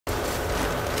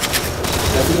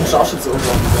für den Scharfschütze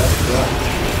irgendwann. Ja.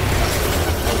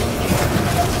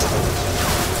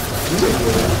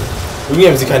 Irgendwie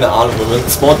haben sie keine Ahnung, wenn man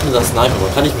spawnt mit der Sniper,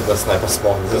 man kann nicht mit der Sniper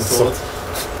spawnen. Das ist so.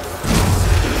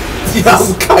 Die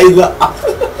haben keine Ahnung.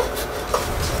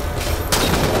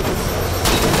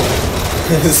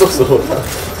 Das ist doch so.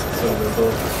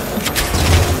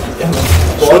 Ja,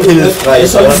 schon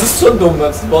hilfreich. Ja, das ist schon dumm,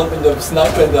 man spawnt mit der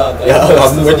Sniper in der Hand. Ja, wir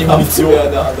haben nur die Munition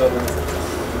in der Hand.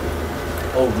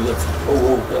 Oh, wieder.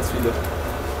 Oh, ganz viele.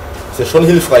 Ist ja schon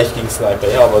hilfreich gegen Sniper,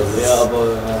 ja, aber das ja,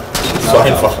 aber ist so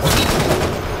einfach.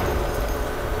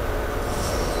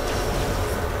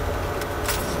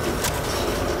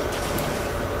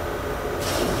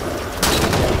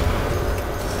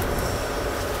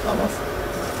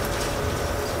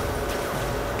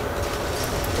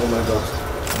 Oh mein Gott.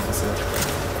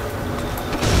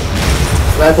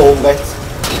 Sniper oben rechts.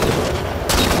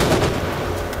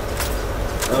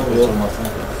 Ja.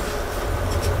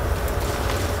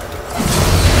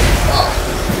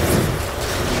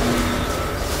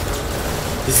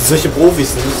 Die sind solche Profis,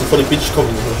 die müssen vor die Bitch kommen.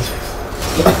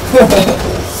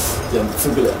 Die haben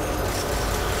zugelernt.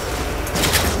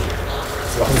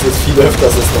 Das machen sie jetzt viel öfter,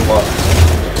 das ist normal.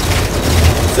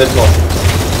 Selbst noch.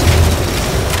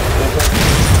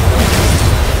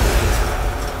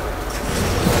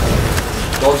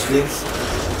 Dort links.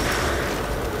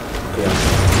 Okay.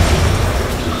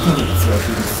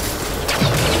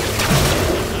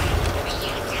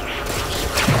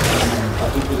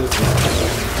 Ach, du bitte.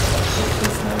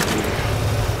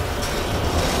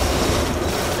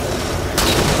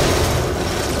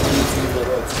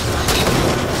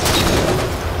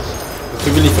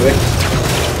 Ich will nicht verrecken.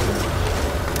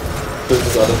 Das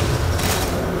ist alles.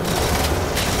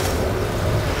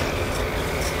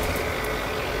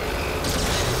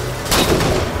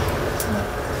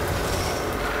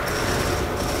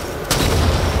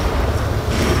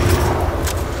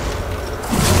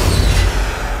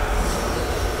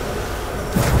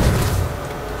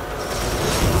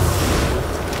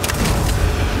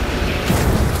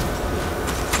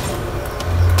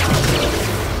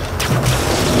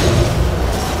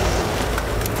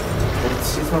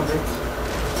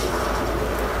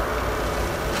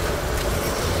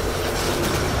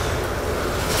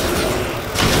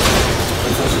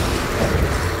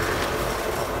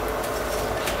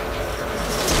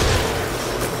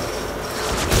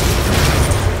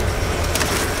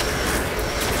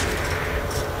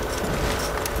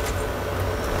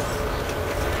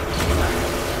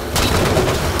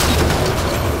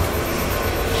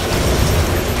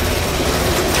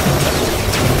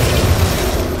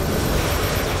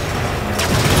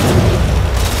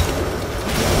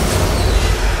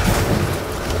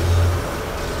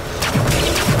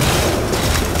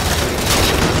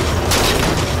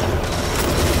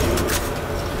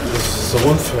 So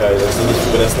unfair, dass sie nicht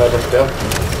über der Sniper sterben.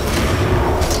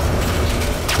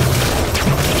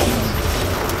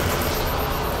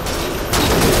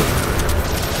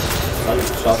 Alles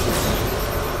geschafft.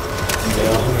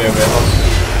 Ja, mehr.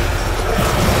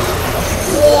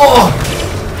 Oh!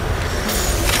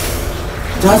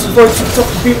 Da hast du voll TikTok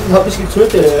gespielt und hab mich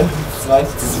getötet, ey.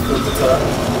 20 Sekunden total.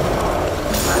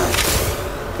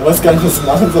 Du weißt gar nicht, was du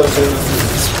machen sollst, wenn du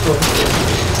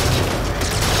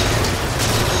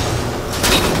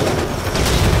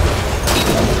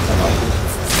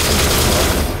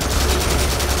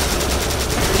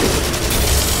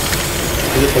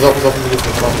Pass auf, wie geht's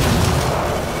nicht machen.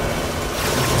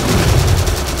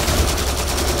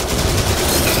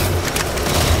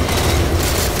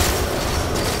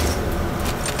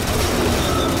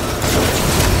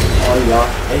 oh ja,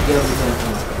 ey, der ist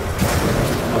einfach.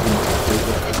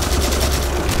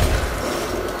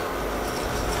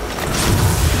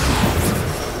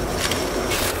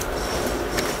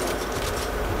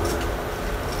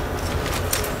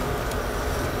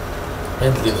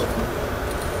 Endlich.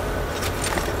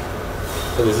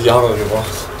 Das hat Jahre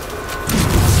gemacht.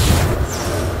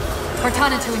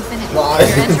 Cortana to infinity. Nein,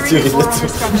 You're entering natürlich the nicht. Forerunner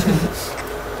structure.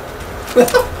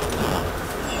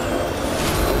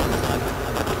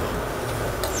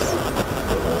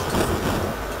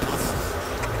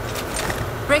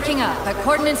 Breaking up, but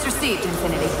coordinates received,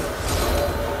 Infinity.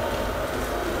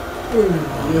 Oh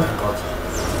mein Gott.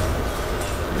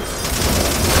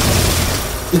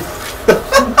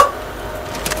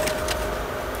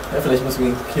 Ja, vielleicht muss man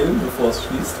ihn killen, bevor es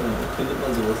schließt, dann findet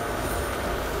man sowas.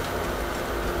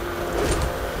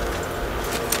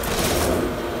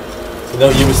 Genau,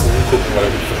 hier müssen wir hingucken, weil da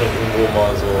gibt es schon irgendwo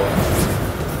mal so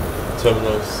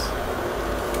Terminals.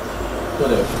 Ja,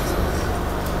 der öffnet.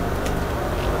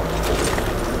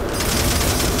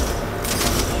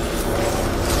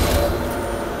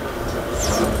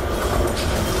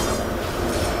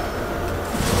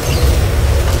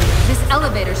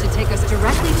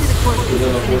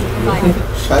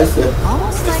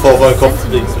 auf euren Kopf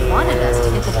fliegen. Sentinels wanted us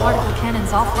to get the particle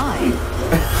cannons offline.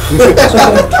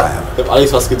 Ich hab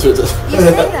alles was getötet. You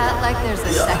say that like there's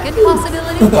a second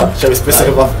possibility? Ich hab jetzt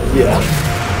bessere Waffen. Ja.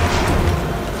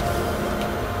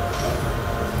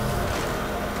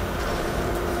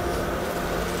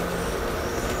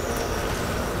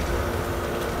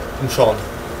 Umschauen.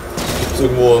 Gibt's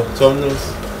irgendwo Terminals?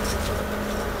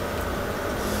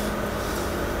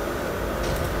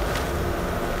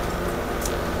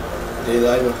 Nee,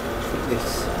 leider. Ich finde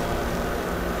nichts.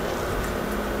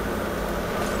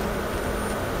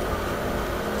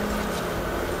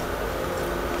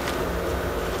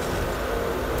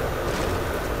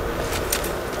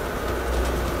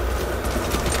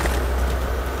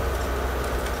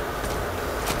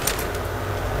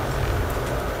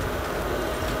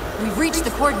 We've reached the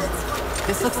coordinates.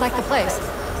 This looks like the place.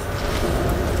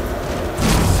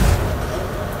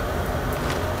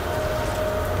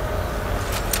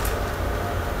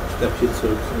 Ich glaube hier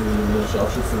zurück in den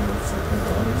Scharfschützen, das kann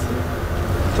gar nichts sehen.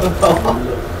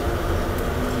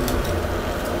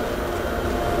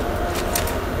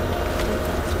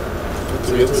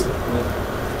 Jetzt. The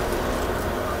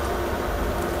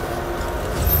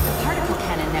particle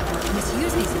cannon network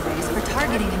misuse these arrays for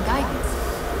targeting and guidance.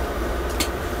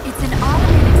 It's an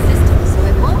automated system, so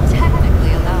it won't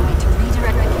technically allow me to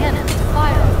redirect the cannons to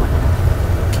fire on one another.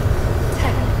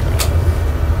 Technically.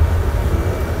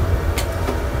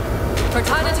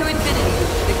 Cortana to infinity.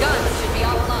 The guns should be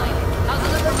offline. How's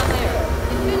it look from up there?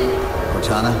 Infinity.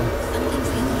 Cortana? Something's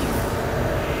in here.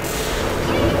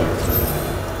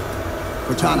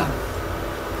 Cortana?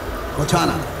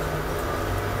 Cortana?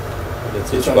 Jetzt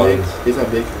Hier wird's ist ein Weg. spannend. Hier ist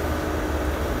ein Weg.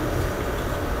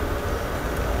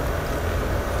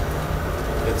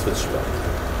 Jetzt wird's spannend.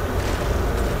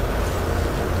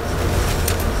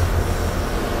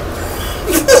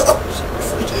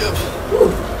 Stirb.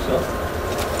 Schaff.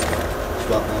 Ich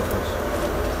warte mal auf euch.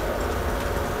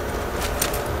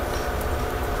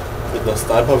 Mit einer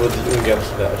Sniper würde ich ungern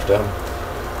sterben.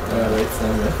 Ja, rechts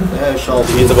haben wir. Ja, ich schau.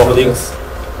 Die geht aber auch links.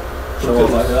 Schau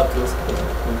mal weiter ab.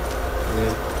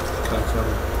 Nee, kann.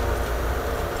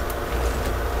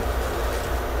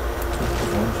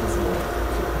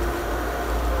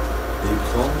 Die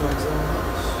kommen langsam.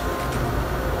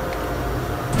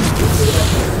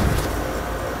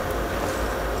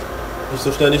 Nicht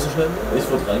so schnell, nicht so schnell.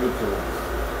 Ich wurde reingeflogen.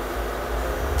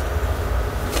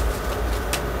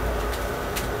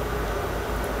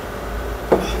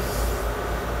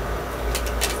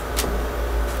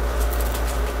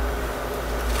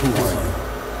 Who are you?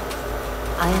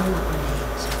 I am what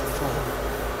remains of the Fall,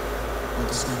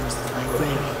 once known as the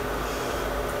Librarian.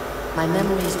 My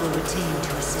memories were retained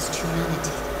to assist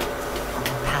humanity on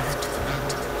the path to the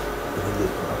mantle.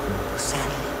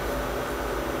 Sadly,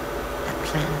 that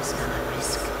plan is now at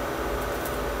risk.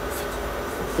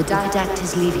 The Didact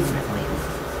is leaving Revoil.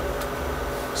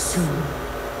 Soon.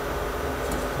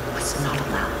 Must not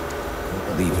allow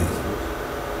it. Leaving.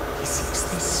 He seeks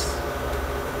this.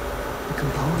 The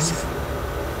Composer.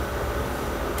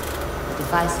 The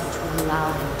device which will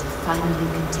allow him to finally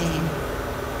contain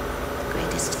the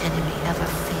greatest enemy ever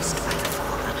faced by the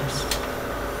Forerunners.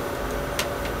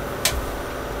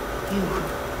 You.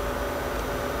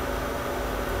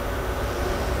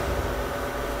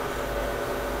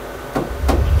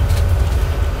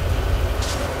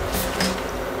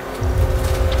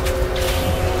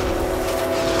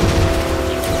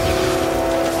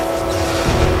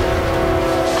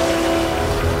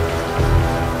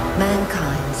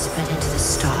 Mankind spread into the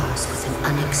stars with an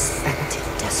unexpected,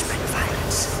 desperate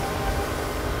violence.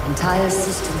 Entire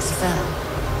systems fell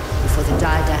before the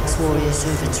Didact's warrior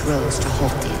servants rose to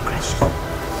halt the aggression.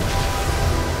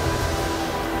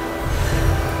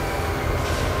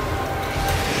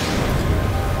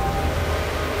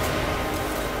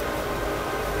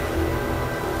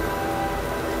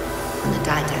 When the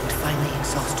Didact finally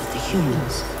exhausted the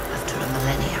humans after a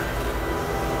millennia,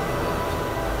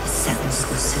 his sentence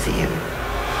was severe.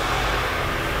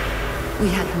 We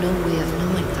had no way of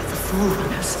knowing that the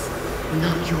Forerunners were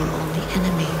not your only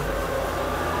enemy.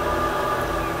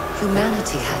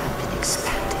 Humanity hadn't been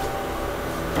expanded.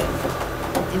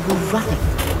 They were running.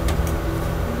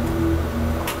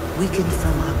 Weakened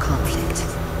from our conflict,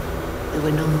 they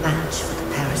were no match for the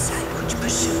parasite which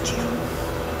pursued you.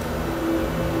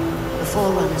 The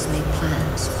Forerunners made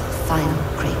plans for the final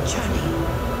great journey.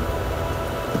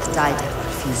 But the Didact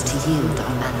refused to yield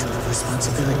our mantle of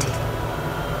responsibility.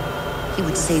 He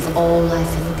would save all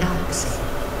life in the galaxy.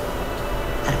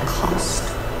 At a cost.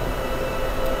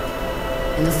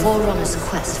 In the Forerunner's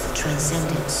quest for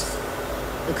transcendence,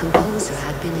 the Composer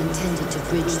had been intended to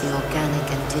bridge the organic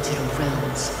and digital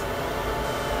realms.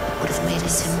 would have made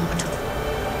us immortal.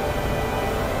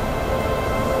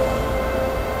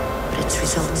 But its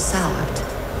results soured.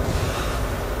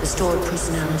 The stored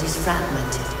personalities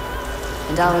fragmented,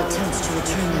 and our attempts to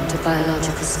return them to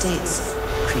biological states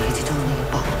created only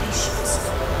abominations.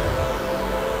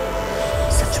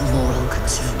 Such moral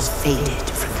concerns faded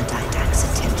from the Didact's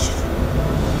attention.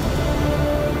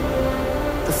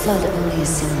 The flood only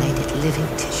assimilated living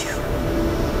tissue.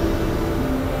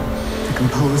 The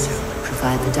composer would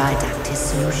provide the Didact his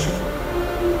solution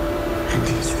and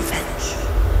his revenge.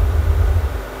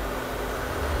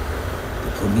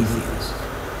 The Prometheus.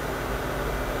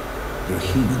 You're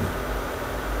human.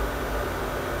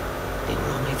 They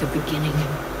were only the beginning.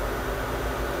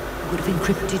 We would have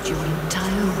encrypted your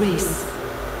entire race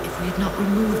if we had not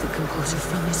removed the composer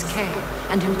from his care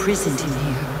and imprisoned him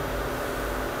here.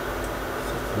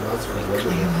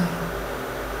 Reclaimer.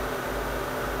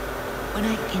 When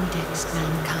I indexed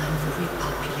mankind for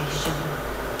repopulation,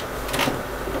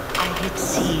 I hid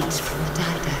seeds from the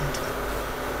Didact.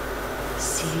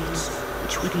 Seeds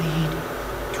which would lead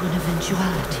to an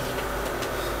eventuality.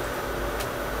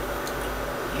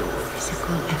 Your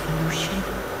physical evolution,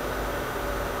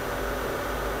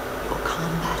 your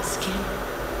combat skill,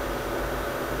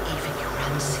 even your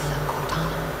ancilla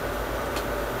cortana.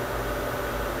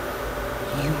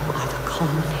 You are the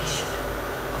culmination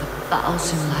of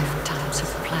 1,000 lifetimes of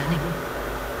planning.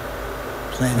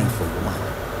 Planning for what?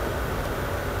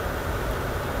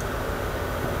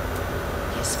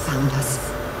 He has found us.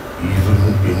 Even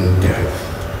in death,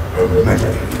 a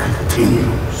melody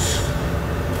continues.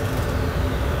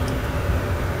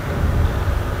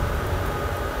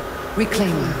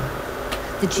 Reclaimer.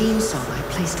 The gene song I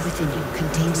placed within you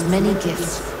contains many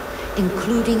gifts,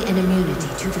 including an immunity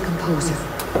to the composer.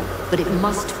 But it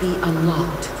must be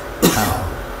unlocked. How?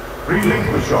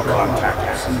 Relinquish your contact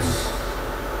essence.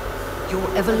 Your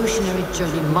evolutionary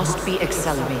journey must be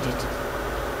accelerated.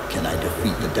 Can I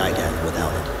defeat the Didact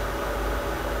without it?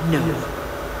 No.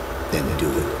 Then do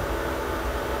it.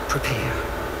 Prepare.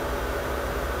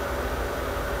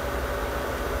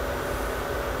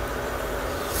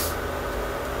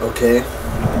 Okay.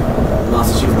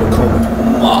 Master Chief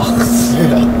bekommt Macht.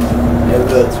 Ja. Er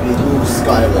wird wie Luke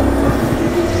Skywalker.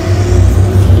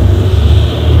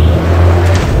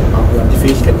 Aber wir haben die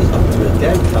Fähigkeit nicht aktiviert,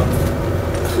 gell?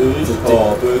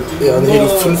 Ja, in Regel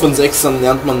 5 und 6 dann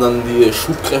lernt man dann die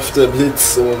Schubkräfte,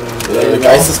 Blitz und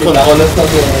Geisteskontrolle.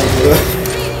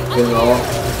 Genau.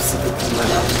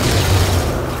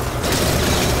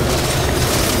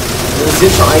 Das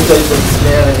sind schon eindeutig, dass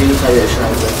mehrere Gegenteile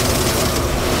erscheinen.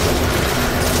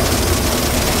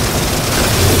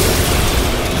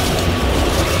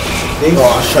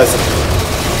 Oh, scheiße.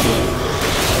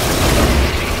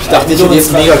 Ich dachte, ich hätte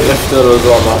jetzt Megakräfte oder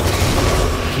so, aber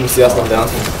ich muss sie erst noch lernen.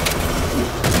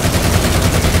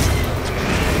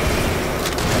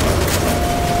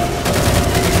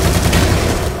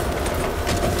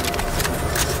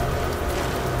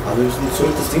 Aber wir müssen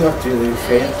zurück das Ding aktivieren, die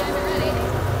Fähigkeit.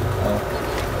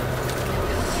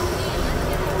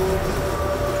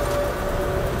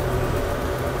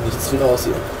 Nichts viel raus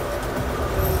hier.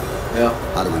 Ja.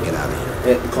 How do we get out of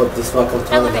here? Das war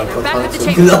Cortana, Elevator, back with the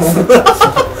zurückgelassen.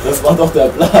 Das war doch der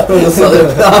Plan. Das war der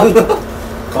Plan.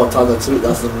 Cortana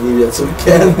zurücklassen und nie wieder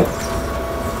zurückkehren.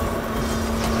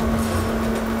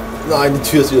 Nein, die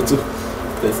Tür ist wieder zu.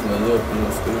 Das ist mal hier, bin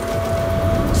das gut.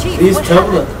 Chief, Please what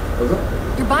terminal, happened? oder?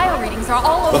 Your bio readings are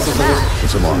all over the map.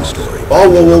 It's a long story. Oh,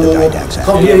 The Didact's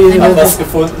Komm after hier, you. Ich hier, hab hier. was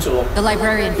gefunden, Jerome. The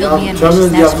librarian Wir filled me haben in Terminal,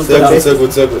 with wir his haben master's sehr gut, plan. sehr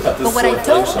gut, sehr gut. Ich hab das But what I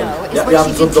so don't schon. know is Ja, wir what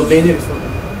haben she so ein did to Domain you. gefunden.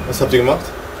 Was habt ihr gemacht?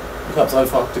 Ich hab's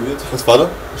einfach aktiviert. Was war da?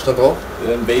 Stand drauf?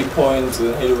 Ein Waypoint,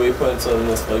 ein Halo Waypoint, sondern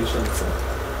das freigeschaltet sind.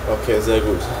 Okay, sehr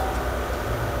gut.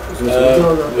 Äh,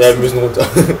 Ja, wir müssen runter.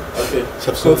 Okay. Ich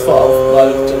hab's Kurz vor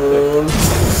Aufprall.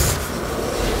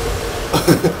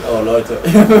 Oh Leute.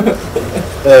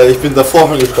 Ich bin davor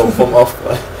angekommen vom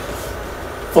Aufprall.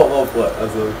 Vor Aufprall,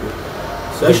 also gut.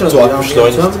 Sehr schön, So wir haben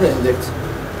beschleunigt. Terminal entdeckt.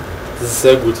 Das ist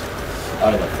sehr gut.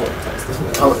 Einer vor, kannst nicht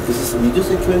mehr. Aber ist es eine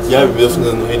Videosequenz? Ja, wir dürfen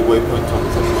einen Halo Waypoint haben.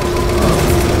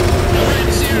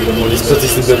 Und jetzt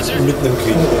plötzlich sind wir mitten im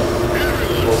Krieg.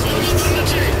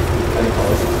 Keine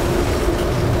Pause.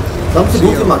 Das haben sie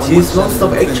gut gemacht, hier ist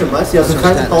nonstop Action, weißt du, also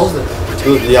keine Pause.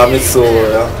 Die haben jetzt so, ja,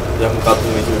 die haben gerade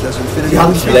irgendwelche... Die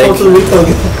haben nicht mehr Auto Recall.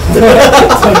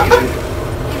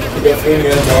 Der Film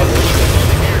hier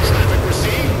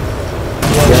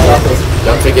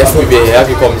Wir haben vergessen, wie wir hierher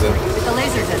gekommen sind. With the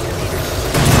laser detonator.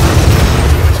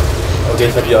 Und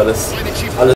jetzt hat hier alles